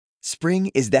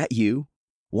Spring, is that you?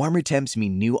 Warmer temps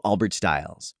mean new Allbirds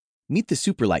styles. Meet the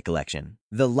Superlight Collection,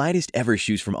 the lightest ever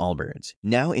shoes from Allbirds,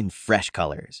 now in fresh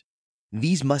colors.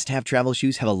 These must-have travel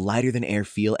shoes have a lighter-than-air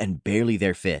feel and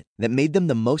barely-there fit that made them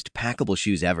the most packable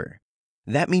shoes ever.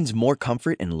 That means more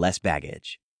comfort and less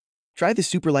baggage. Try the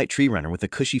Superlight Tree Runner with a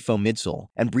cushy foam midsole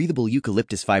and breathable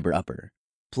eucalyptus fiber upper.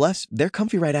 Plus, they're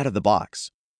comfy right out of the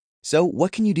box. So,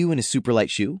 what can you do in a Superlight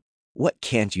shoe? What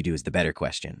can't you do is the better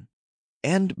question.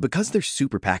 And because they're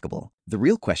super packable, the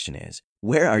real question is,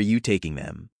 where are you taking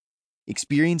them?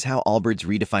 Experience how Allbirds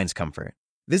redefines comfort.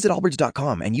 Visit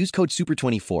allbirds.com and use code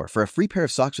SUPER24 for a free pair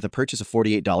of socks with a purchase of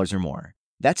 $48 or more.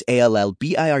 That's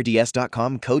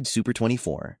ALLBIRDS.com, code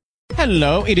SUPER24.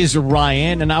 Hello, it is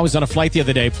Ryan, and I was on a flight the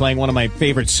other day playing one of my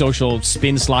favorite social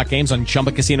spin slot games on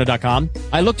ChumbaCasino.com.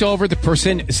 I looked over at the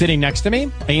person sitting next to me,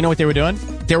 and you know what they were doing?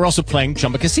 They were also playing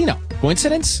Chumba Casino.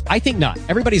 Coincidence? I think not.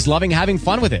 Everybody's loving having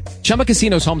fun with it. Chumba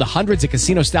Casino is home to hundreds of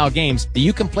casino-style games that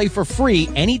you can play for free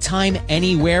anytime,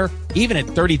 anywhere, even at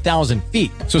 30,000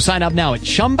 feet. So sign up now at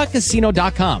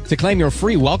ChumbaCasino.com to claim your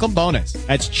free welcome bonus.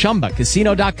 That's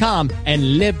ChumbaCasino.com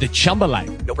and live the Chumba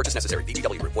life. No purchase necessary.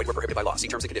 VGW. Void where prohibited by law. See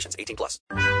terms and conditions. 18+.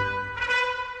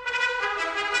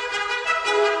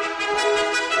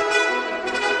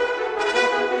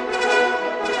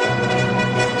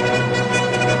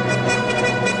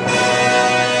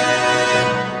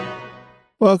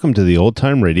 Welcome to the Old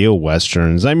Time Radio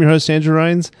Westerns. I'm your host, Andrew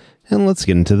Rhynes, and let's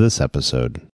get into this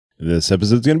episode. This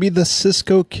episode is going to be The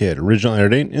Cisco Kid. Original air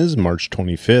date is March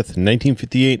 25th,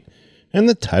 1958, and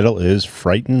the title is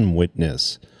Frightened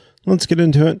Witness. Let's get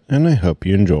into it, and I hope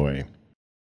you enjoy.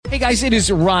 Hey guys, it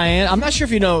is Ryan. I'm not sure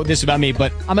if you know this about me,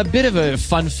 but I'm a bit of a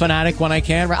fun fanatic when I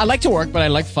can. I like to work, but I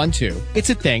like fun too.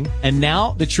 It's a thing. And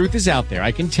now the truth is out there.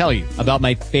 I can tell you about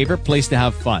my favorite place to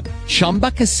have fun. Chumba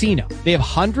Casino. They have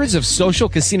hundreds of social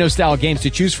casino style games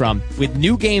to choose from with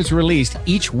new games released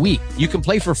each week. You can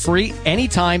play for free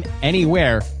anytime,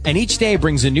 anywhere. And each day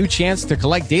brings a new chance to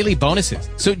collect daily bonuses.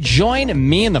 So join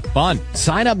me in the fun.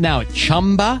 Sign up now at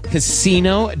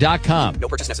ChumbaCasino.com. No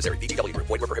purchase necessary. VGW. Void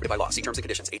where prohibited by law. See terms and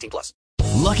conditions. 18+.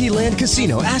 Lucky Land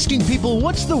Casino, asking people,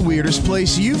 what's the weirdest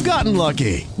place you've gotten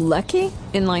lucky? Lucky?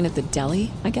 In line at the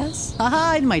deli, I guess?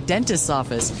 Aha, in my dentist's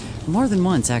office. More than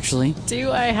once, actually.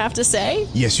 Do I have to say?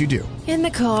 Yes, you do. In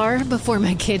the car before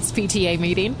my kids' PTA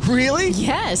meeting. Really?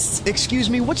 Yes.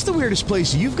 Excuse me, what's the weirdest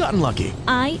place you've gotten lucky?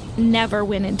 I never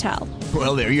win and tell.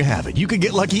 Well, there you have it. You can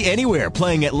get lucky anywhere,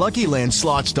 playing at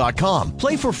LuckyLandSlots.com.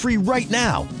 Play for free right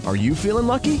now. Are you feeling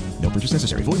lucky? No purchase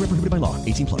necessary. Void where prohibited by law.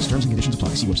 18+. Terms and conditions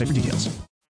apply. See website for details.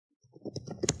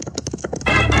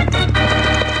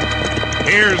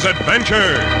 Here's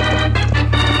adventure.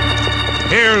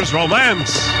 Here's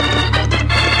romance.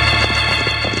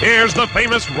 Here's the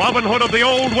famous Robin Hood of the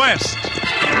Old West.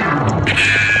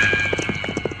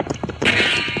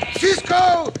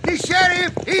 Cisco, the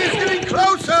sheriff, he is getting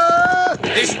closer.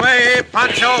 This way,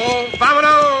 Pancho,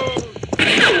 vámonos.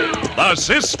 The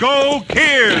Cisco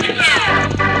Kid.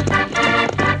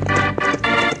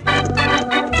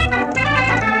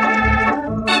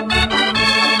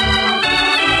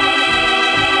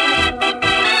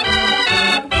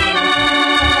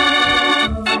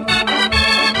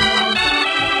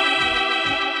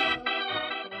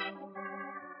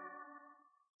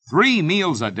 3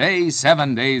 meals a day,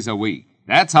 7 days a week.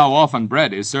 That's how often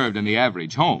bread is served in the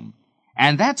average home.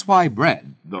 And that's why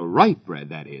bread, the right bread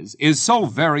that is so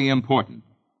very important.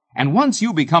 And once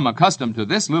you become accustomed to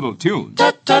this little tune...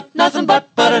 Tut, tut, nothing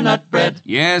but butternut bread.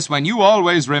 Yes, when you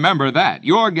always remember that,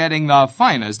 you're getting the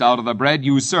finest out of the bread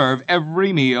you serve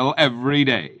every meal, every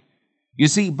day. You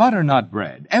see, butternut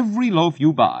bread, every loaf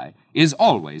you buy, is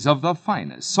always of the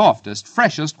finest, softest,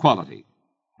 freshest quality.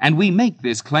 And we make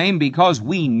this claim because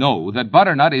we know that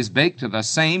butternut is baked to the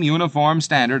same uniform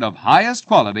standard of highest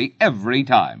quality every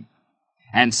time.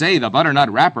 And say the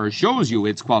butternut wrapper shows you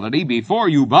its quality before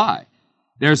you buy.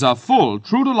 There's a full,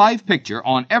 true-to-life picture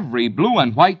on every blue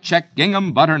and white check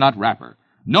gingham butternut wrapper.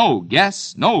 No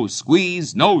guess, no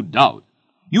squeeze, no doubt.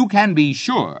 You can be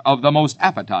sure of the most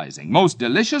appetizing, most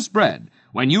delicious bread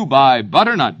when you buy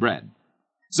butternut bread.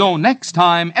 So next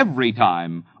time, every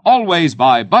time, always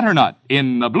buy butternut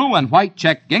in the blue and white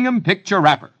check gingham picture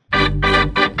wrapper.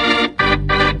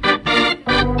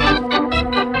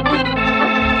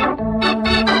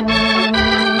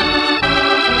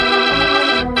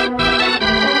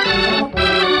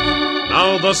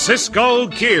 Now the Cisco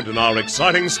Kid in our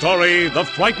exciting story, The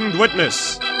Frightened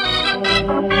Witness.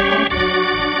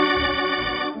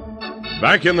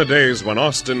 Back in the days when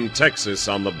Austin, Texas,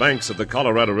 on the banks of the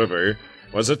Colorado River,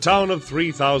 was a town of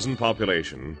 3,000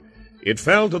 population, It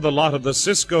fell to the lot of the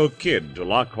Cisco Kid to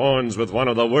lock horns with one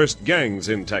of the worst gangs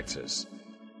in Texas.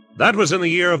 That was in the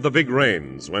year of the big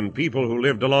rains, when people who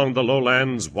lived along the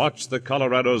lowlands watched the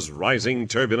Colorado's rising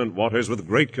turbulent waters with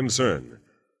great concern.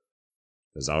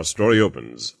 As our story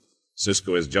opens,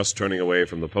 Cisco is just turning away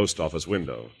from the post office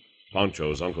window.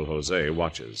 Pancho's Uncle Jose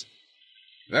watches.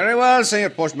 Very well,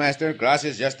 Senor Postmaster.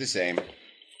 Gracias just the same.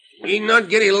 We not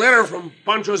get a letter from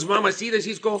Pancho's mamacita,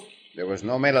 Cisco? There was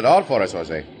no mail at all for us,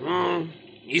 Jose.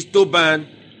 It's too bad.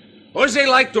 Jose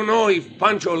like to know if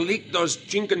Pancho leaked those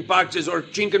chinken poxes or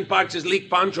chinken poxes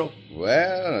leaked Pancho.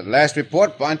 Well, at last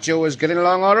report, Pancho was getting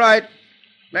along all right.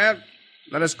 Well,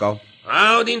 let us go.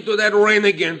 Out into that rain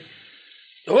again.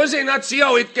 Jose not see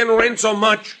how it can rain so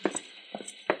much.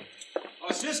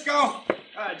 Oh, Cisco,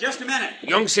 just a minute.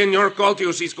 Young senor called to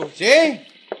you, Cisco. See?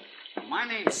 My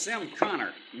name's Sim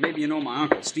Connor. Maybe you know my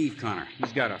uncle, Steve Connor.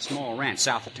 He's got a small ranch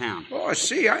south of town. Oh,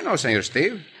 see, I know Senor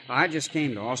Steve. I just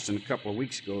came to Austin a couple of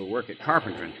weeks ago to work at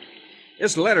carpentering.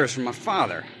 This letter's from my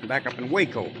father, back up in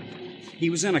Waco. He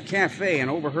was in a cafe and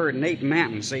overheard Nate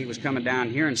Manton say he was coming down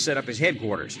here and set up his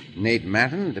headquarters. Nate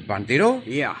Manton, the bandito?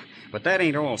 Yeah, but that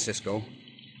ain't all, Cisco.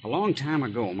 A long time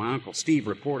ago, my Uncle Steve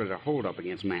reported a holdup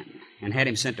against Manton and had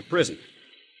him sent to prison.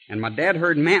 And my dad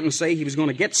heard Manton say he was going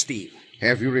to get Steve.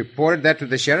 Have you reported that to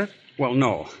the sheriff? Well,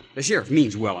 no. The sheriff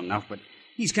means well enough, but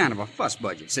he's kind of a fuss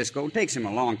budget, Cisco. It takes him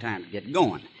a long time to get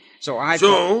going. So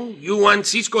you want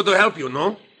Cisco to help you,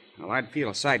 no? Well, I'd feel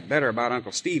a sight better about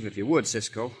Uncle Steve if you would,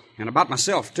 Cisco. And about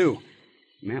myself, too.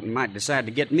 Manton might decide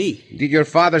to get me. Did your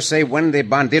father say when the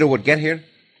bandito would get here?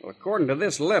 Well, according to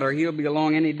this letter, he'll be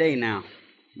along any day now.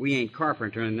 We ain't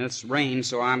carpentering in this rain,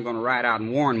 so I'm going to ride out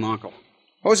and warn my uncle.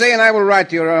 Jose and I will ride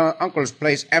to your uncle's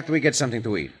place after we get something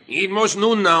to eat. It's most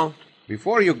noon now.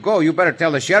 Before you go, you better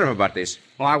tell the sheriff about this.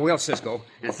 Oh, I will, Cisco.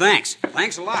 And thanks.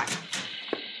 Thanks a lot.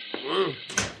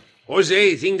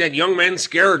 Jose, think that young man's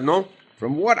scared, no?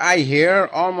 From what I hear,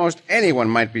 almost anyone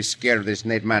might be scared of this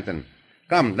Nate Manton.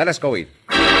 Come, let us go eat.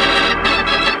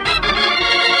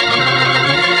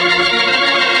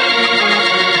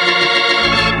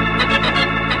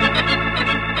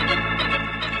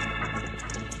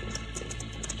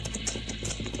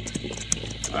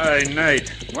 Hey, Nate,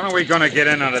 when are we going to get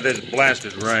in out of this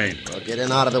blasted rain? Well, get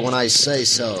in out of it when I say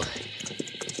so.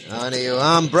 Now, any of you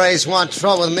hombres want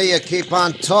trouble with me, you keep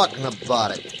on talking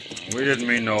about it. We didn't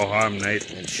mean no harm, Nate.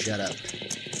 Then shut up.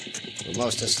 We're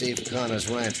most of Steve Connor's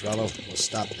ranch, Rollo. We'll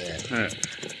stop there.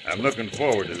 I'm looking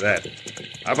forward to that.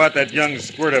 How about that young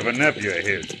squirt of a nephew of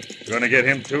his? Going to get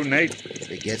him too, Nate? If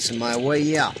he gets in my way,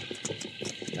 yeah.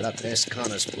 Head up past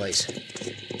Connor's place.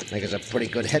 Make us a pretty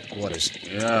good headquarters.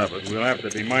 Yeah, but we'll have to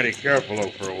be mighty careful, though,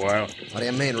 for a while. What do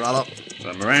you mean, Rollo?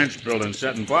 Some ranch building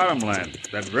set in bottomland.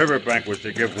 That riverbank was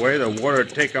to give way. The water'd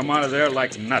take 'em out of there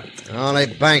like nuts. The only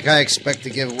bank I expect to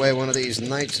give away one of these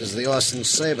nights is the Austin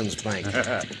Savings Bank.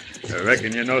 I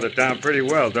reckon you know the town pretty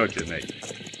well, don't you, Nate?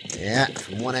 Yeah,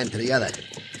 from one end to the other.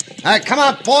 All right, come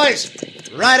on, boys.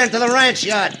 Right into the ranch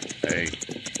yard. Hey,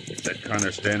 is that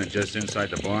Connor standing just inside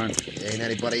the barn? Ain't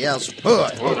anybody else.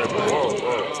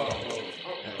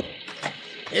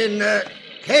 In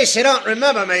case you don't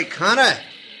remember me, Connor,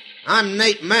 I'm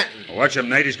Nate Manton. Watch him,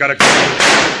 Nate. He's got a gun.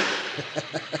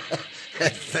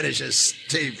 That finishes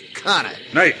Steve Connor.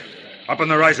 Nate, up on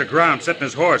the rise of ground, sitting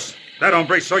his horse. That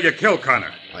hombre saw you kill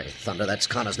Connor. By thunder, that's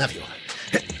Connor's nephew.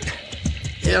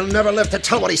 He'll never live to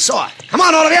tell what he saw. Come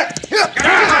on, all of you!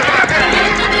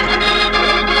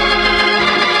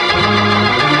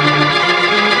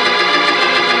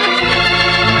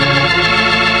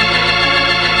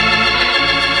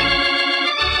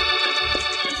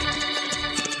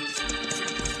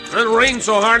 It rains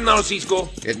so hard now, Cisco.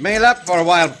 It may up for a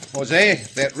while, Jose.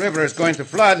 That river is going to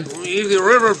flood. If the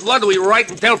river flood, we write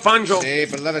and tell Pancho. See,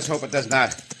 but let us hope it does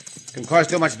not. It can cause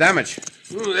too much damage.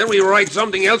 Then we write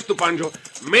something else to Pancho.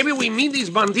 Maybe we meet these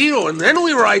bandidos, and then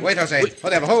we write... Wait, Jose.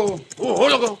 Hold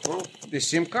on. This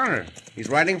Sim Connor. He's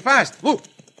riding fast.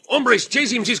 Hombres,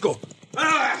 chase him, Cisco.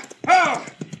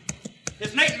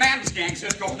 It's Nate Manton's gang,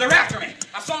 Cisco. They're after me.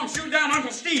 I saw him shoot down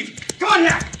Uncle Steve. Come on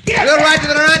now. We'll ride to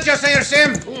the rancho, Senor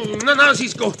Sim. No,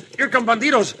 Cisco. Here come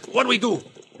bandidos. What do we do?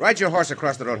 Ride your horse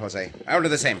across the road, Jose. I'll do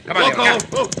the same. Come on,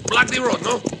 Loco. Block the road,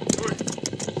 no?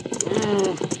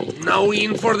 Now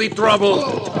in for the trouble.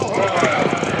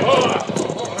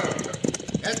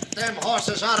 Get them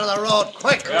horses out of the road,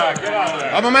 quick. Yeah, get out of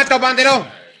there. Un momento, bandito.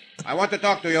 I want to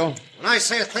talk to you. When I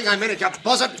say a thing, I mean it, you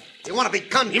buzzard. You want to be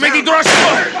gunned You down. make the draw,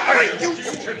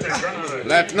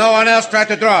 Let no one else try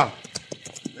to draw.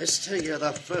 Mister, you're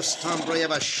the first hombre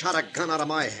ever shot a gun out of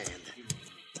my hand.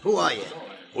 Who are you?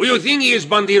 Who you think he is,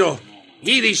 bandito?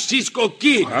 He the Cisco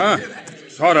Kid. Huh?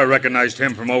 Thought I recognized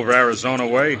him from over Arizona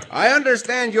way. I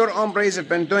understand your hombres have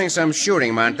been doing some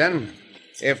shooting, Montan.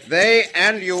 If they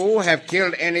and you have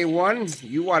killed anyone,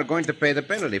 you are going to pay the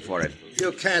penalty for it.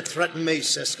 You can't threaten me,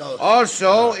 Cisco.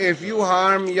 Also, if you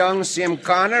harm young Sim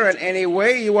Connor in any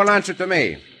way, you will answer to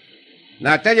me.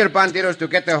 Now tell your bandidos to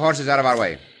get their horses out of our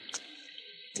way.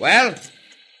 Well,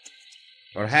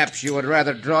 perhaps you would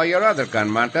rather draw your other gun,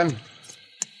 Montan.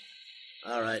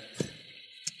 All right.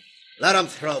 Let them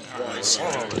throw, boys.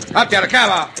 Up there,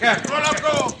 Cava.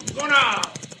 Go now.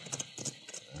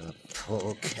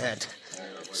 Polecat.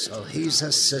 So he's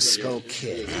a Cisco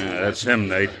kid. Yeah, that's him,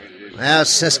 Nate. Well,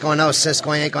 Cisco knows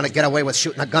Cisco ain't gonna get away with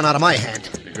shooting a gun out of my hand.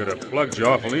 He could have plugged you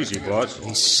awful easy, boss.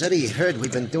 He said he heard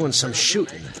we've been doing some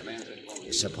shooting.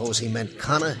 You suppose he meant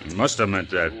Connor? He must have meant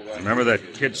that. Remember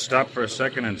that kid stopped for a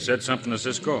second and said something to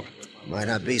Cisco? Might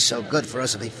not be so good for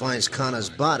us if he finds Connor's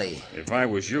body. If I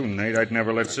was you, Nate, I'd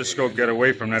never let Cisco get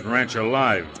away from that ranch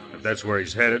alive, if that's where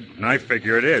he's headed, and I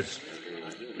figure it is.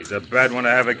 He's a bad one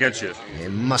to have against you. He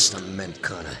must have meant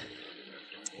Connor.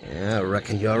 Yeah, I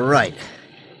reckon you're right.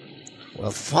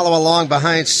 We'll follow along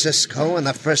behind Cisco, and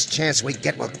the first chance we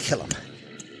get, we'll kill him.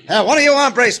 Hey, one of you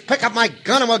hombres, pick up my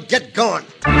gun and we'll get going.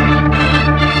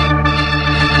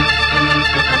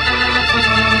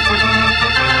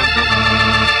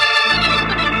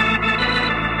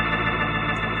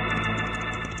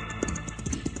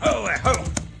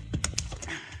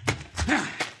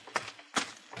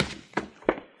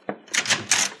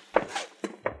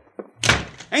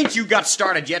 Ain't you got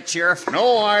started yet, Sheriff?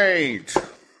 No, I ain't.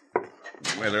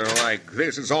 Weather like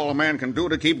this is all a man can do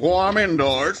to keep warm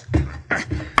indoors.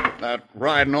 Not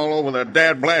riding all over the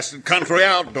dad-blasted country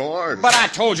outdoors. But I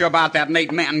told you about that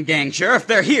Nate Manton gang, Sheriff.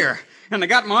 They're here. And they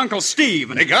got my Uncle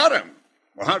Steve. They got him?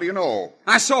 Well, how do you know?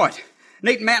 I saw it.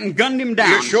 Nate Manton gunned him down.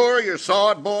 You sure you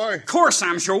saw it, boy? Of course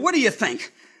I'm sure. What do you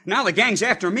think? Now the gang's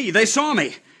after me. They saw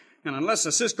me. And unless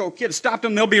the Cisco kid stopped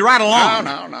them, they'll be right along.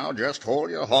 Now, just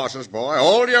hold your horses, boy.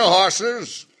 Hold your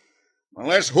horses.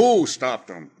 Unless who stopped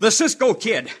them? The Cisco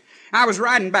kid. I was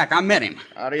riding back. I met him.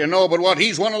 How do you know but what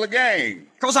he's one of the gang?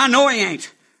 'Cause I know he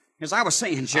ain't. As I was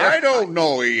saying, Sheriff. I don't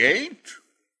know he ain't.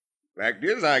 Fact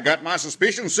is, I got my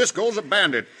suspicions Cisco's a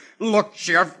bandit. Look,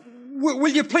 Sheriff, will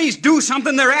you please do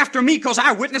something? They're after me 'cause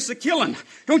I witnessed the killing.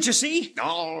 Don't you see?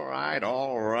 All right.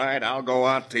 I'll go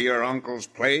out to your uncle's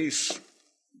place.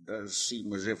 Does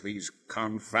seem as if these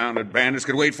confounded bandits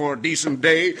could wait for a decent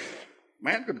day.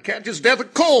 Man could catch his death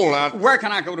of cold out. Where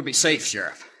can I go to be safe,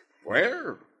 Sheriff?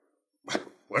 Where?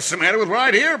 What's the matter with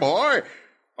right here, boy?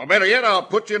 Or better yet, I'll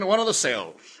put you into one of the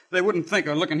cells. They wouldn't think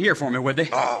of looking here for me, would they?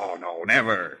 Oh, no,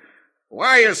 never. Why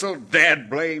are you so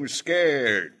dad-blame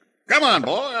scared? Come on,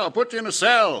 boy, I'll put you in a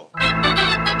cell.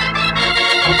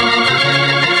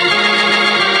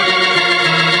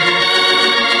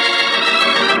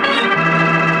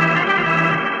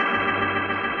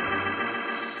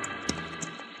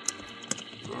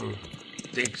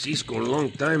 Take Cisco a long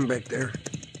time back there.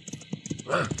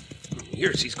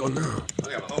 Here, Cisco, now.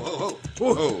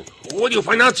 Oh, what do you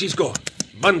find out, Cisco?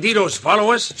 Bandidos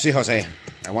follow us? Si, Jose.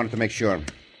 I wanted to make sure.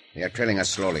 They are trailing us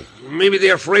slowly. Maybe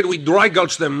they're afraid we dry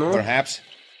gulch them, no? Perhaps.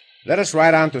 Let us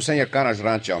ride on to Senor Connor's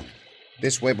rancho.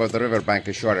 This way above the riverbank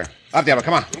is shorter. Up, Diablo,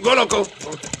 come on. Go, loco.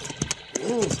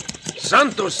 Oh,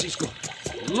 Santos, Cisco.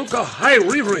 Look how high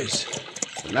river is.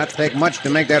 Will not take much to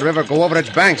make that river go over its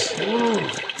banks.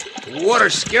 Water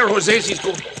scare Jose,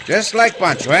 Cisco. Just like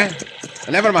Pancho, eh?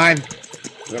 Never mind.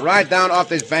 We'll ride down off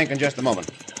this bank in just a moment.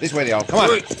 This way, Diablo. Come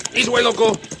on. This way,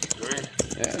 loco.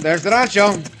 Yeah, there's the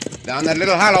rancho. Down that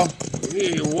little hollow.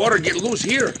 Water get loose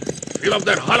here. Fill up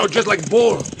that hollow just like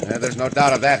bowl. There's no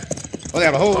doubt of that. Oh,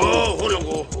 Diablo,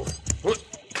 loco.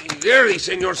 There he is,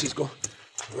 Senor Cisco.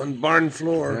 On barn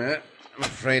floor. I'm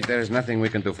afraid there's nothing we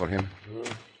can do for him.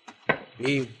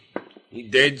 He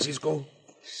dead, Cisco?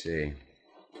 See.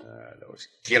 Those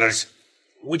killers.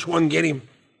 Which one get him?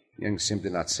 Young Sim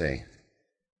did not say.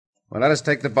 Well, let us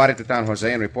take the body to town, Jose,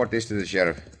 and report this to the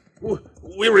sheriff.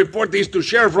 We report this to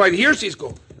sheriff right here,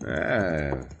 Cisco.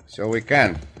 So we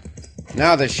can.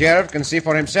 Now the sheriff can see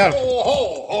for himself.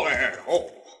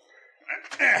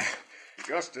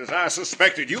 Just as I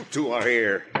suspected, you two are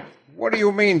here. What do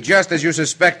you mean, just as you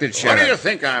suspected, Sheriff? What do you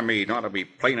think I mean? Ought to be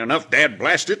plain enough, Dad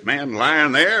blasted man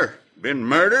lying there. Been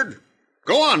murdered.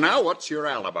 Go on now, what's your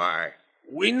alibi?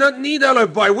 We not need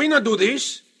alibi. We not do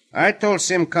this. I told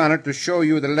Sim Connor to show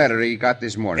you the letter he got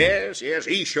this morning. Yes,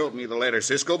 he showed me the letter,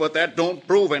 Cisco, but that don't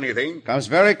prove anything. Comes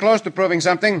very close to proving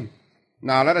something.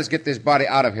 Now, let us get this body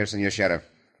out of here, Senor Sheriff.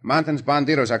 Montan's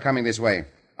bandidos are coming this way.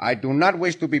 I do not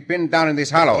wish to be pinned down in this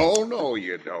hollow. Oh, no,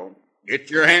 you don't. Get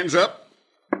your hands up.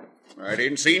 I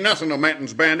didn't see nothing of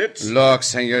Manton's bandits. Look,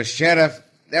 Senor Sheriff,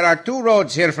 there are 2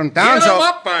 roads here from town, Get so... 'em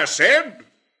up, I said.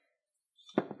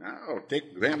 Now,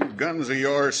 take them guns of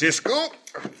yours, Cisco.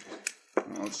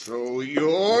 Also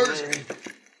yours.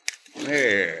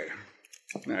 There.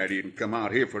 I didn't come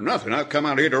out here for nothing. I've come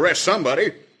out here to arrest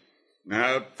somebody.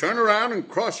 Now, turn around and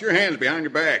cross your hands behind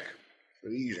your back. For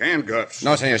these handcuffs.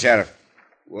 No, Senor Sheriff.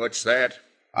 What's that?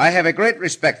 I have a great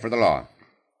respect for the law.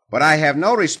 But I have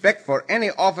no respect for any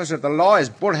officer of the law as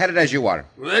bullheaded as you are.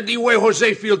 That's the way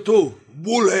Jose feel too.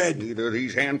 Bullhead. Either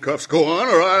these handcuffs go on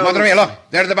or I'll... Madre mia, look.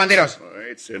 There's the bandidos.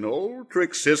 It's an old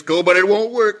trick, Cisco, but it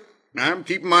won't work. I'm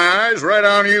keeping my eyes right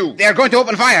on you. They are going to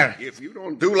open fire. If you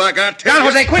don't do like I tell Down,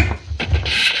 you... Jose, quick!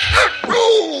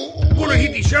 Oh! Gonna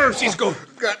hit the sheriff, Cisco.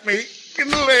 Got me in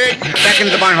the leg. Back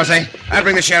into the barn, Jose. I'll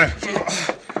bring the sheriff.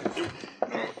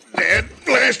 Dad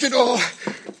blasted all.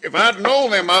 If I'd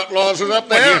known them outlaws was up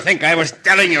there... What do you think I was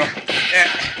telling you?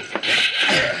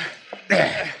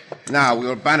 Now,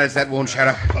 we'll bandage that wound,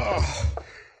 Sheriff.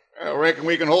 I reckon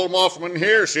we can hold them off from in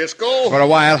here, Cisco. For a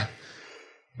while.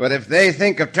 But if they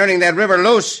think of turning that river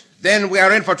loose, then we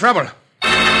are in for trouble.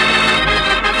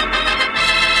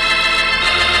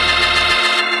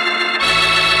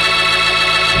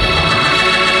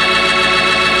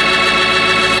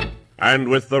 And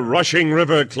with the rushing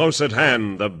river close at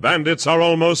hand, the bandits are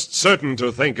almost certain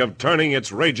to think of turning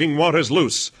its raging waters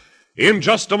loose. In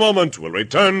just a moment, we'll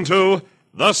return to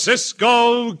the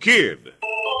Cisco Kid.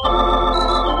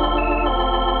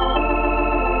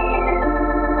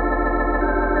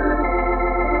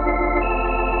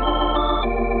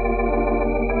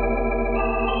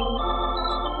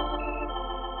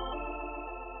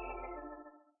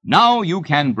 Now you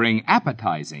can bring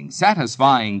appetizing,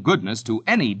 satisfying goodness to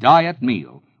any diet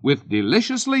meal with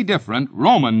deliciously different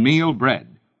Roman meal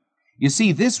bread. You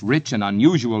see, this rich and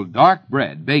unusual dark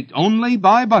bread, baked only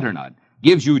by butternut,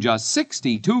 gives you just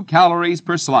 62 calories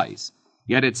per slice.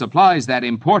 Yet it supplies that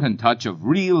important touch of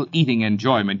real eating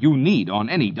enjoyment you need on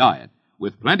any diet,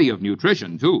 with plenty of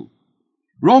nutrition, too.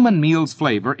 Roman meal's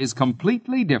flavor is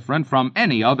completely different from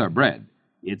any other bread.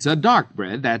 It's a dark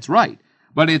bread, that's right.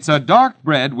 But it's a dark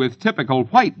bread with typical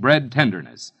white bread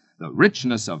tenderness, the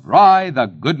richness of rye, the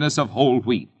goodness of whole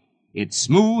wheat. It's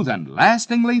smooth and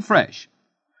lastingly fresh.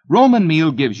 Roman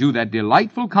meal gives you that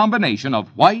delightful combination of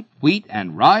white, wheat,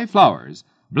 and rye flours,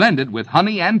 blended with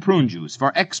honey and prune juice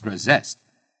for extra zest.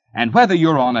 And whether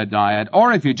you're on a diet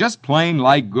or if you just plain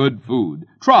like good food,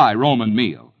 try Roman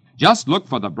meal. Just look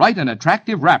for the bright and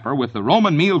attractive wrapper with the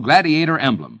Roman meal gladiator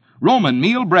emblem. Roman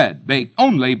meal bread, baked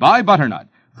only by butternut.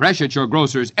 Fresh at your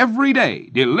grocer's every day,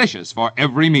 delicious for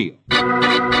every meal.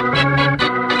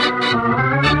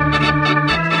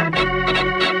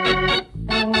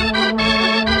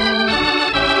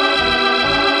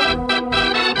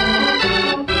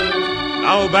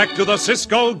 Now back to the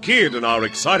Cisco Kid and our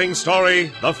exciting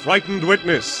story, The Frightened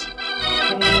Witness.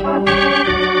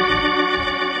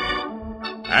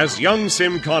 As young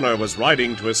Sim Connor was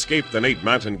riding to escape the Nate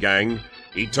Manton gang,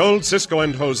 he told Cisco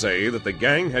and Jose that the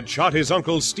gang had shot his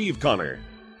uncle Steve Connor.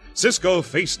 Cisco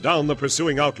faced down the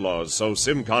pursuing outlaws so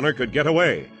Sim Connor could get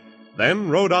away, then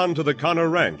rode on to the Connor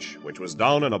Ranch, which was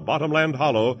down in a bottomland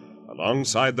hollow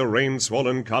alongside the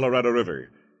rain-swollen Colorado River.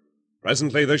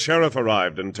 Presently the sheriff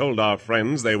arrived and told our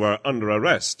friends they were under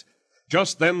arrest.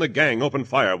 Just then the gang opened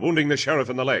fire, wounding the sheriff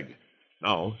in the leg.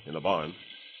 Now, in the barn...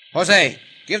 Jose,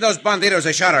 give those bandidos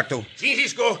a shot or two. Si,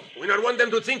 Cisco. We not want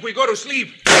them to think we go to sleep.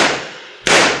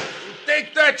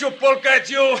 Take that, you polecat,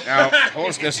 you! Now,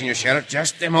 hold still, Senor Sheriff.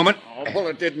 Just a moment. Oh,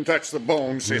 bullet didn't touch the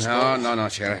bone, Cisco. No,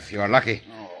 Sheriff. You are lucky.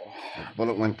 The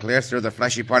bullet went clear through the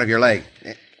fleshy part of your leg.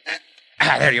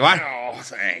 There you are. Oh,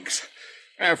 thanks.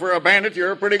 For a bandit,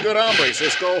 you're a pretty good hombre,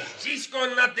 Cisco.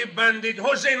 Cisco not the bandit.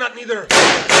 Jose not neither.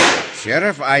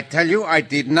 Sheriff, I tell you, I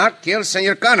did not kill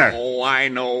Senor Connor. Oh, I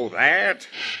know that.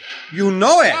 You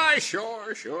know it? Why,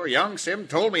 sure. Young Sim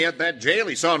told me at that jail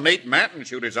he saw Nate Manton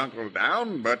shoot his uncle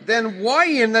down, but... Then why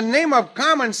in the name of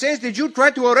common sense did you try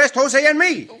to arrest Jose and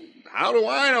me? How do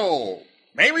I know?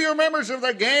 Maybe you're members of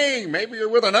the gang. Maybe you're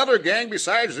with another gang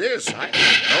besides this. I don't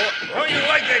know. How you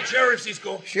like that, Sheriff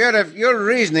Cisco? Sheriff, your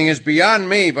reasoning is beyond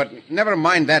me, but never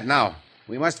mind that now.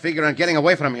 We must figure on getting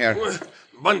away from here.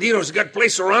 Bandidos got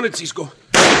place surrounded, Cisco.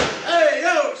 Hey,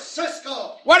 you,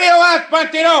 Cisco! What do you want,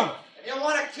 Bandito? If you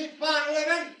want to keep on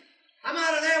living, come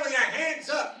out of there with your hands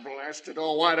up. Blasted,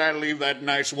 oh, why'd I leave that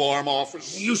nice warm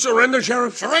office? You surrender,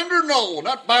 Sheriff? Surrender? No,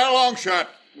 not by a long shot.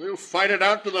 We'll fight it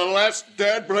out to the last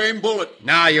dad-brain bullet.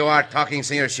 Now you are talking,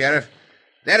 Senor Sheriff.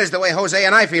 That is the way Jose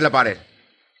and I feel about it.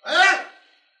 Well,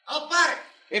 how about it?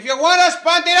 If you want us,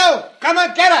 Bandito, come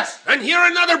and get us. And here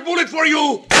another bullet for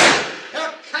you. You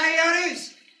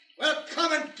coyotes! We'll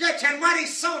come and get you, and mighty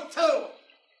soon, too.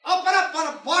 Open up on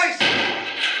them, boys!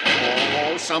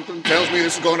 Oh, something tells me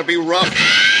this is going to be rough.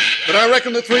 But I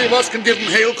reckon the three of us can give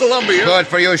them Hail Columbia. Good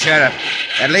for you, Sheriff.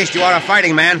 At least you are a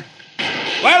fighting man.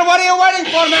 Well, what are you waiting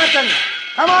for, Manton?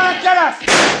 Come on and get us!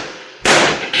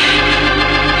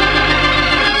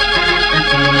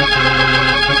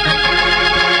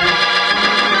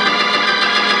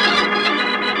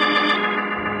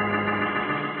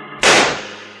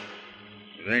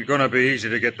 It ain't gonna be easy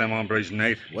to get them hombres,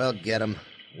 Nate. We'll get them.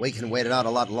 We can wait it out a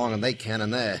lot longer than they can in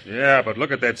there. Yeah, but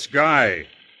look at that sky.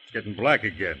 It's getting black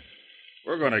again.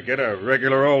 We're gonna get a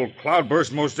regular old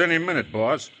cloudburst most any minute,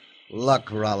 boss. Luck,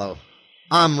 Rollo.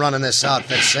 I'm running this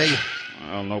outfit, see?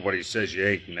 Well, nobody says you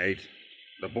ain't, Nate.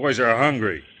 The boys are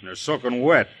hungry, and they're soaking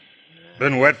wet.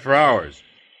 Been wet for hours.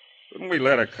 Couldn't we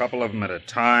let a couple of them at a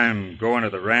time go into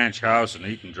the ranch house and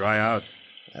eat and dry out?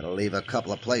 That'll leave a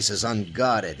couple of places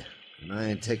unguarded. And I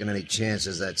ain't taking any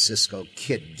chances that Cisco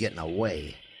kid getting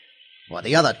away. Or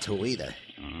the other two either.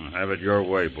 Have it your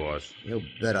way, boss. You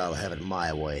bet I'll have it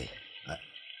my way.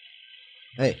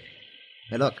 Hey,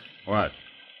 look. What?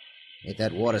 Ain't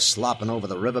that water slopping over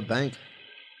the riverbank?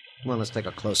 Come on, let's take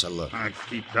a closer look.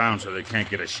 Keep down so they can't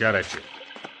get a shot at you.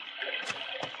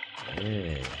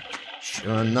 Yeah,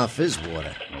 sure enough is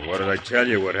water. Well, what did I tell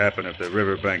you would happen if the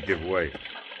riverbank give way?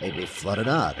 They'd be flooded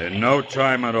out. In no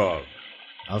time at all.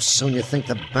 How soon you think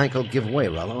the bank will give way,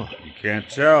 Rollo? You can't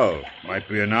tell. Might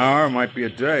be an hour, might be a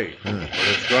day. But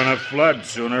it's gonna flood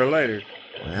sooner or later.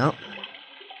 Well,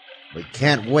 we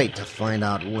can't wait to find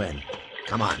out when.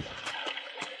 Come on.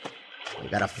 We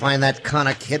gotta find that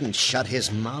Connor kid and shut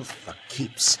his mouth for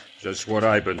keeps. Just what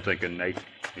I've been thinking, Nate.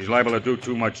 He's liable to do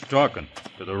too much talking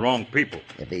to the wrong people.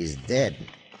 If he's dead,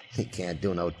 he can't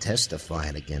do no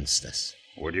testifying against us.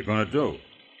 What are you gonna do?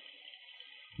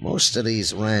 Most of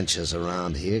these ranchers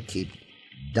around here keep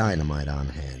dynamite on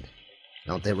hand.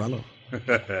 Don't they, Rollo?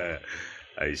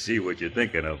 I see what you're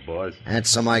thinking of, boss.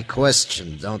 Answer my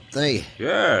question, don't they?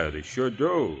 Yeah, they sure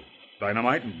do.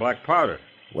 Dynamite and black powder.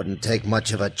 Wouldn't take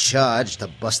much of a charge to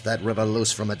bust that river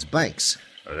loose from its banks.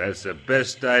 Well, that's the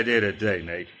best idea today,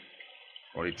 Nate.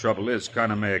 Only trouble is,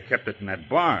 Connor may have kept it in that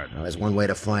barn. Well, there's one way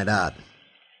to find out.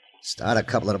 Start a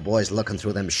couple of the boys looking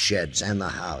through them sheds and the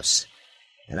house.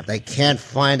 And if they can't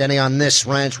find any on this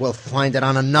ranch, we'll find it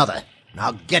on another.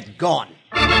 Now get going.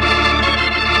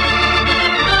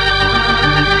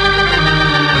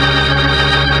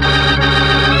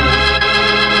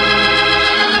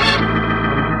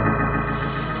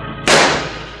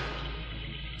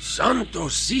 Santo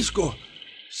Cisco,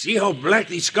 see how black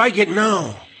the sky get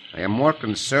now. I am more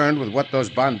concerned with what those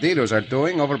bandidos are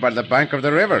doing over by the bank of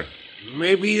the river.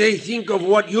 Maybe they think of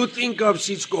what you think of,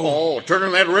 Cisco. Oh,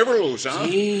 turning that river loose, huh?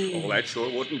 Sí. Oh, that sure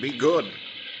wouldn't be good.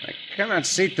 I cannot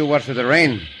see too well through the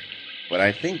rain, but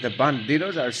I think the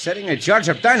bandidos are setting a charge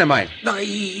of dynamite.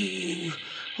 Ay,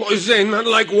 Jose, not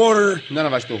like water. None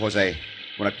of us do, Jose.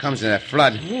 When it comes to that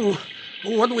flood. Ooh,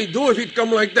 what do we do if it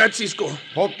come like that, Cisco?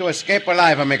 Hope to escape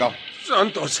alive, amigo.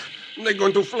 Santos, they're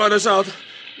going to flood us out.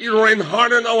 It rain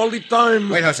harder now all the time.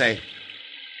 Wait, Jose.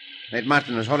 Nate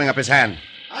Martin is holding up his hand.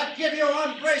 I'll give you,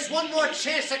 hombres, one more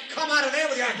chance to come out of there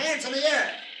with your hands in the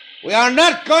air. We are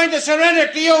not going to surrender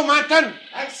to you, Martin.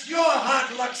 That's your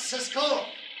hard luck, Cisco.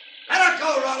 Let her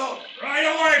go, Rollo. Right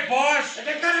away, boss. If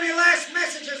you've got any last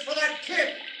messages for that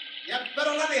kid, you better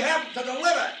let me have them to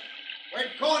deliver. We're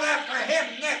going after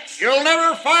him next. You'll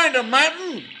never find him,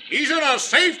 Martin. He's in a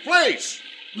safe place.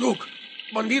 Look,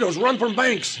 bandidos run from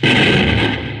banks.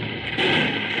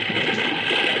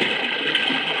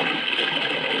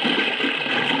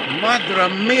 Madre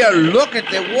mia, look at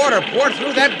the water pour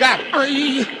through that gap.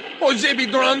 Ay, Jose be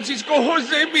drowned, Cisco.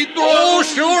 Jose be drowned. Oh,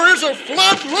 sure is a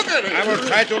flood. Look at it. I will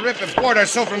try to rip a board or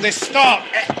so from this stall.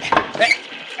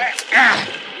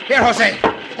 Here, Jose.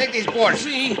 Take these boards.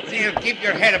 Sí. You'll keep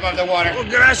your head above the water. Oh,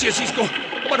 gracias, Cisco.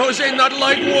 But Jose not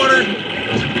like water.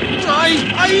 Ay,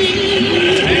 ay.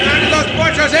 Hang on to those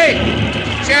boards, Jose.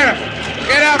 Sheriff,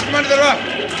 get out from under the roof.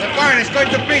 The barn is going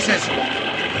to pieces.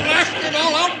 Blast it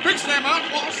all out. Fix them out,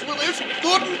 boss, with this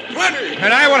good and plenty.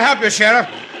 And I will help you, Sheriff.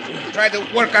 Try to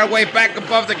work our way back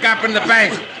above the gap in the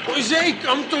bank. Jose,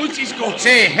 come to, Cisco.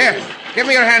 See, here. Give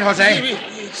me your hand,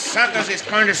 Jose. Santos is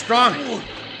kind of strong.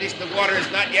 At least the water is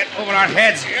not yet over our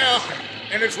heads. Yeah,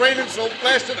 and it's raining so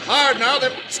blasted hard now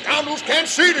that scoundrels can't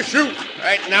see to shoot.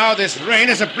 Right now, this rain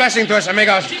is a blessing to us,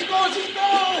 amigos. Cisco!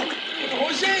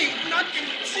 Jose, not can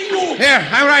see you. Here,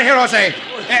 I'm right here, Jose.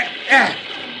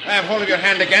 I have hold of your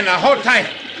hand again. Now, hold tight.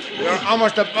 You're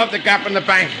almost above the gap in the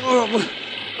bank.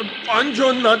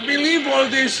 Pancho not believe all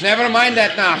this. Never mind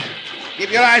that now.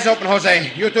 Keep your eyes open,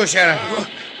 Jose. You too, Sheriff.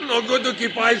 No good to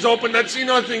keep eyes open and see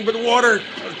nothing but water.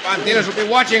 Those bandidos will be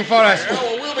watching for us. Yeah,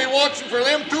 well, we'll be watching for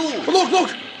them, too.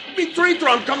 Look! Big tree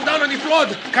trunk come down in the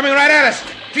flood. Coming right at us.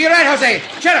 To your right, Jose.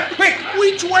 Sheriff, quick.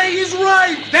 Which way is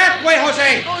right? That way,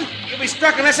 Jose. You'll be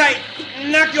struck unless I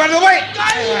knock you out of the way.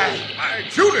 My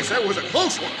Judas, that was a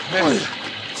close one.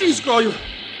 Cisco,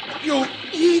 you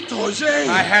eat, Jose.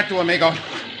 I had to, amigo,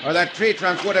 or that tree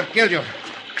trunk would have killed you.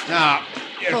 Now,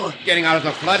 you're getting out of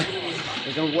the flood.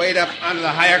 You can wade up onto the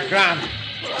higher ground.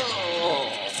 Oh,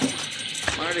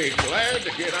 mighty glad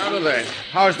to get out of that.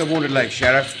 How's the wounded leg,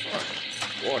 Sheriff?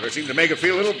 Water seemed to make it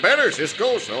feel a little better,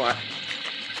 Cisco, so I...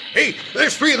 Hey,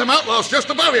 there's 3 of them outlaws just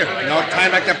above you. No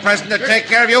time like the present to take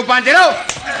care of you,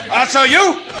 bandito. Also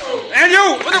you. And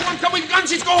you. Other one come with gun,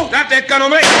 Cisco. Drop that gun,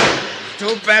 hombre.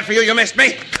 Too bad for you, you missed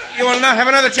me. You will not have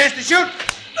another chance to shoot.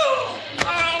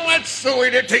 Oh, let's the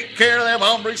way to take care of them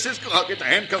hombres, Cisco. I'll get the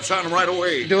handcuffs on them right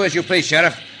away. Do as you please,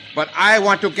 Sheriff. But I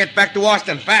want to get back to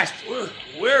Austin fast.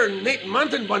 Where Nate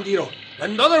Mountain, bandito?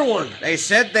 Another one. They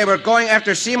said they were going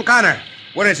after Sim Connor.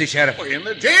 Where is he, Sheriff? Oh, in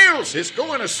the jail,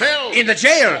 Cisco, in a cell. In the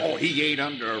jail? Oh, he ain't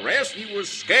under arrest. He was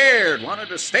scared, wanted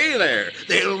to stay there.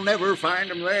 They'll never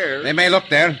find him there. They may look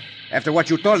there after what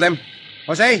you told them.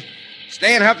 Jose,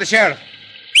 stay and help the sheriff.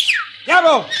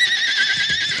 Diablo!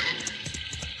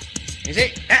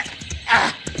 Easy.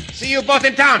 See you both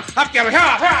in town. Up, Diablo.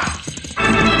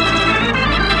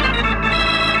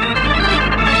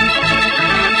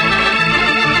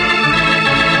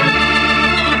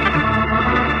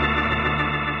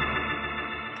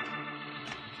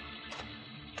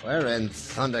 Where in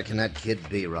thunder can that kid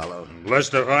be, Rollo?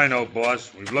 Blessed if I know,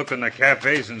 boss. We've looked in the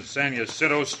cafes in San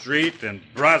Jacinto Street and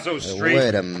Brazo Street.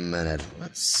 Wait a minute.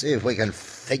 Let's see if we can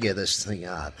figure this thing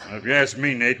out. If you ask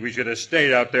me, Nate, we should have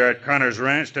stayed out there at Connor's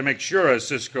ranch to make sure of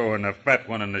Cisco and the fat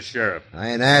one and the sheriff. I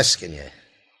ain't asking you.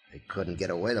 They couldn't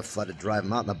get away. The flood had drive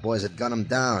him out, and the boys had gunned him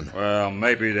down. Well,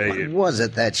 maybe they... What was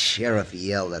it that sheriff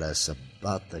yelled at us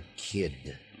about the kid?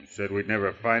 He said we'd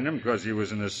never find him because he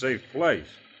was in a safe place.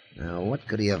 Now, what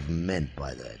could he have meant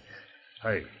by that?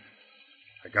 Hey,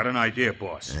 I got an idea,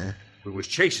 boss. Huh? We was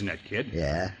chasing that kid.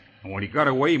 Yeah? And when he got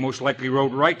away, he most likely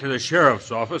rode right to the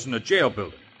sheriff's office in the jail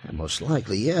building. Yeah, most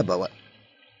likely, yeah, but what...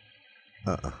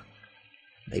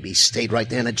 Maybe he stayed right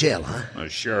there in the jail, huh? The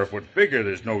sheriff would figure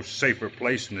there's no safer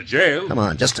place than the jail. Come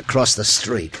on, just across the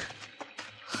street.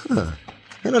 Huh.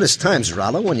 You know, there's times,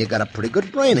 Rollo, when you got a pretty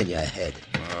good brain in your head.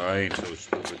 I ain't so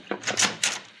stupid.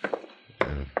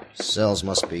 Cells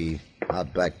must be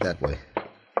out back that way.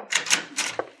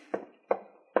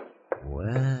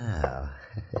 Wow.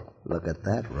 Look at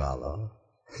that, Rollo.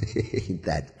 Ain't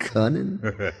that cunning?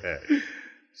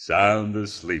 Sound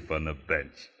asleep on the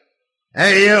bench.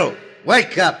 Hey, you!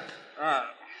 Wake up!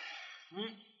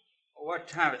 What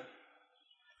time is it?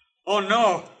 Oh,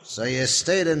 no. So you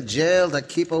stayed in jail to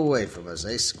keep away from us,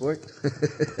 eh, Squirt?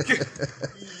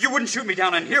 You wouldn't shoot me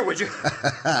down in here, would you?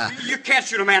 You can't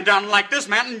shoot a man down like this,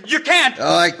 man. You can't.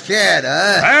 Oh, I can't,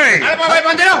 huh? Hey! Out of my way,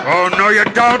 bandito! Oh, no, you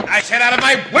don't! I said out of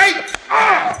my way!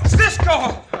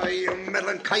 Cisco! Oh, you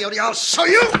meddling coyote, I'll show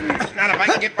you! Not if I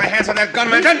can get my hands on that gun,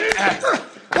 Manton.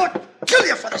 I'll kill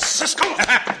you for this, Cisco!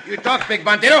 You talk, big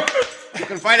bandito. You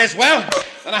can fight as well,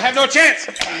 then I have no chance.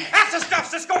 That's the stuff,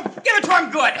 Cisco. Give it to him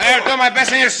good. I'll do my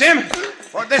best in your sim,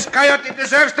 for this coyote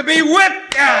deserves to be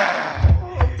whipped.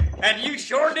 And you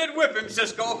sure did whip him,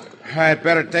 Cisco. I'd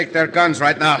better take their guns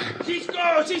right now.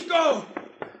 Cisco!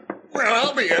 Well,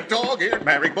 I'll be a dog here and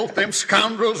marry both them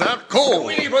scoundrels out cold.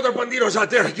 We leave other banditos out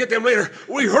there. Get them later.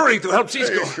 We hurry to help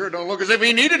Cisco. Sure don't look as if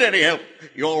he needed any help.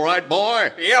 You all right,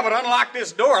 boy? Yeah, but unlock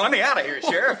this door. Let me out of here,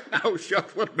 Sheriff. Now,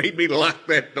 shucks, what made me lock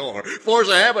that door? Force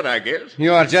of habit, I guess.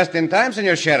 You are just in time,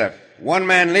 Senor Sheriff. One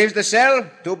man leaves the cell,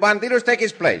 2 banditos take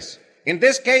his place. In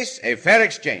this case, a fair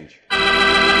exchange.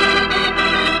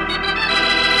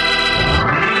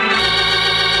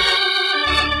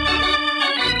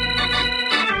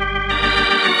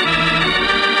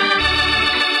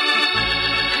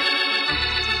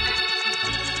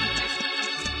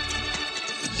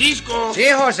 Cisco.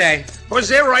 See, Jose.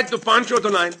 Jose write to Pancho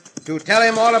tonight. To tell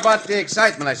him all about the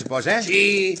excitement, I suppose, eh?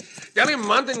 See, tell him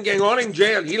Mountain Gang all in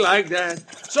jail. He like that.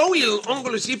 So will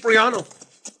Uncle Cipriano.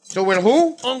 So will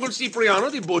who? Uncle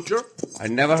Cipriano, the butcher. I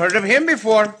never heard of him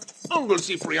before. Uncle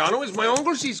Cipriano is my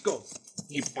Uncle Cisco.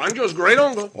 He Pancho's great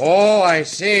uncle. Oh, I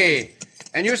see.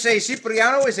 And you say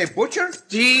Cipriano is a butcher?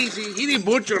 See, he the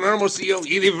butcher, Hermosillo.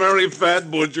 He the very fat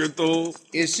butcher, too.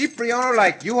 Is Cipriano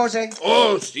like you, Jose?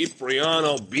 Oh,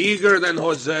 Cipriano, bigger than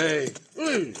Jose.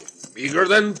 Bigger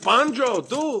than Pancho,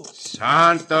 too.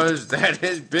 Santos, that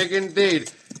is big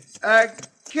indeed.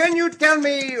 Can you tell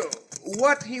me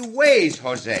what he weighs,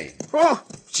 Jose? Oh,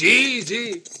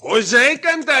 gee. Jose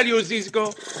can tell you,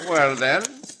 Cisco. Well, then,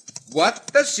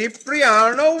 what does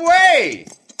Cipriano weigh?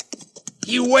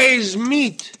 He weighs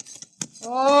meat.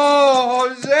 Oh,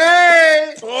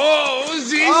 Jose! Oh,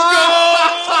 Cisco!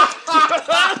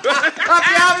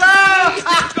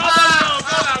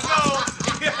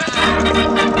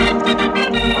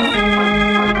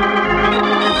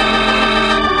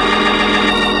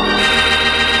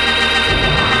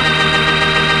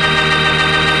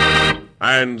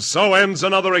 And so ends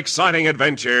another exciting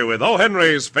adventure with O.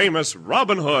 Henry's famous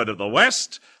Robin Hood of the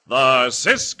West, the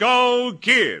Cisco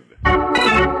Kid.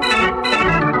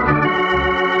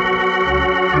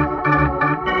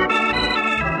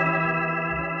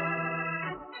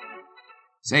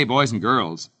 Say, boys and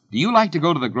girls, do you like to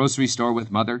go to the grocery store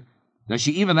with Mother? Does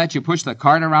she even let you push the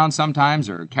cart around sometimes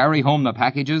or carry home the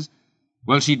packages?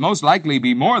 Well, she'd most likely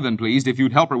be more than pleased if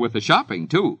you'd help her with the shopping,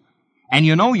 too. And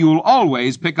you know you'll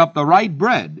always pick up the right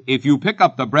bread if you pick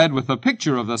up the bread with the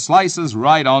picture of the slices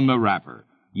right on the wrapper.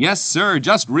 Yes, sir,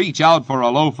 just reach out for a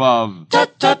loaf of...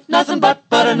 Tut, nothing but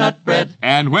butternut bread.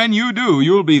 And when you do,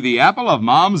 you'll be the apple of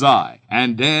Mom's eye,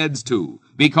 and Dad's too.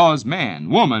 Because man,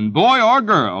 woman, boy, or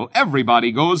girl,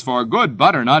 everybody goes for good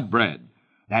butternut bread.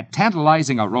 That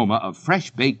tantalizing aroma of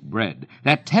fresh-baked bread,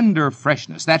 that tender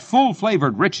freshness, that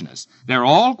full-flavored richness, they're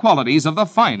all qualities of the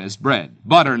finest bread,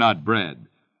 butternut bread.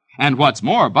 And what's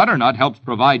more, butternut helps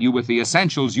provide you with the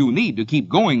essentials you need to keep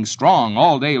going strong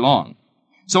all day long.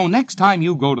 So next time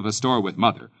you go to the store with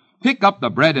Mother, pick up the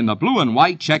bread in the blue and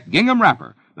white check gingham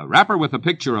wrapper, the wrapper with a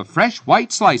picture of fresh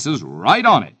white slices right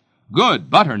on it. Good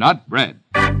butternut bread.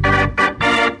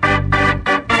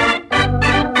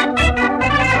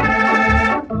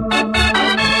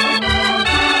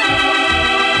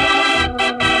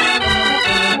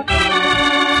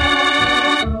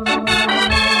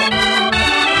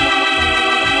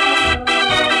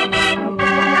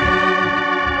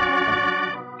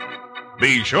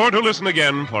 Be sure to listen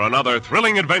again for another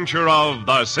thrilling adventure of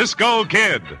the Cisco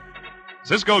Kid.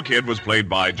 Cisco Kid was played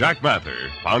by Jack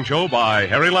Mather, Pancho by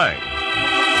Harry Lang.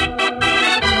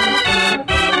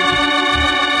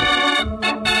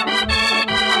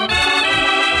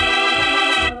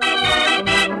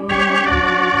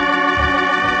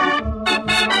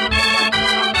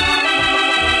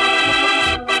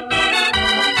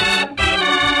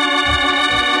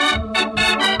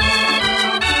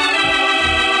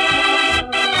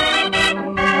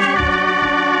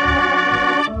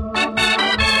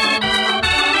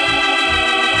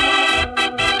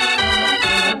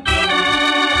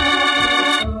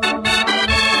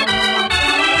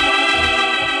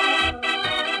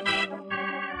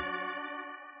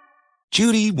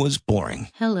 Judy was boring.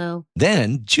 Hello.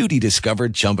 Then Judy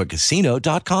discovered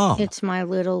ChumbaCasino.com. It's my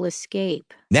little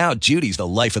escape. Now Judy's the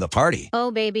life of the party. Oh,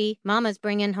 baby, mama's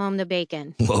bringing home the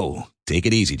bacon. Whoa, take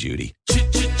it easy, Judy.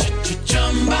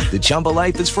 The Chumba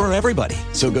life is for everybody.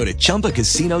 So go to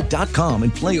ChumbaCasino.com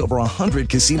and play over 100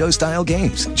 casino-style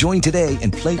games. Join today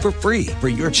and play for free for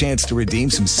your chance to redeem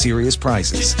some serious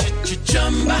prizes.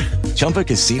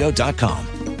 ChumbaCasino.com.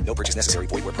 No purchase necessary.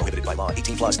 Void where prohibited by law.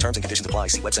 18 plus terms and conditions apply.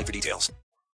 See website for details.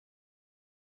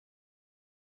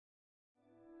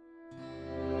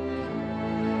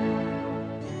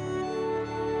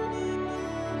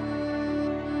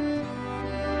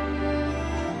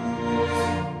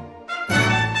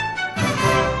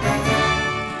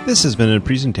 This has been a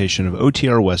presentation of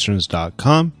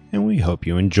OTRWesterns.com, and we hope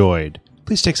you enjoyed.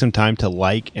 Please take some time to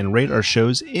like and rate our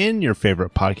shows in your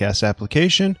favorite podcast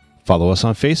application. Follow us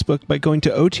on Facebook by going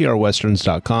to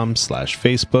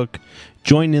OTRWesterns.com/Facebook.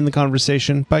 Join in the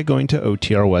conversation by going to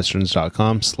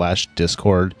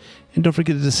OTRWesterns.com/Discord. And don't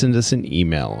forget to send us an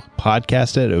email,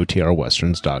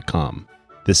 podcast@OTRWesterns.com.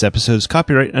 This episode is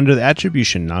copyright under the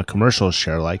attribution, non-commercial,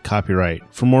 share alike copyright.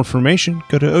 For more information,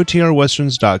 go to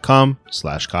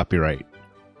OTRWesterns.com/copyright.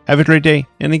 Have a great day,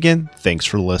 and again, thanks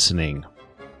for listening.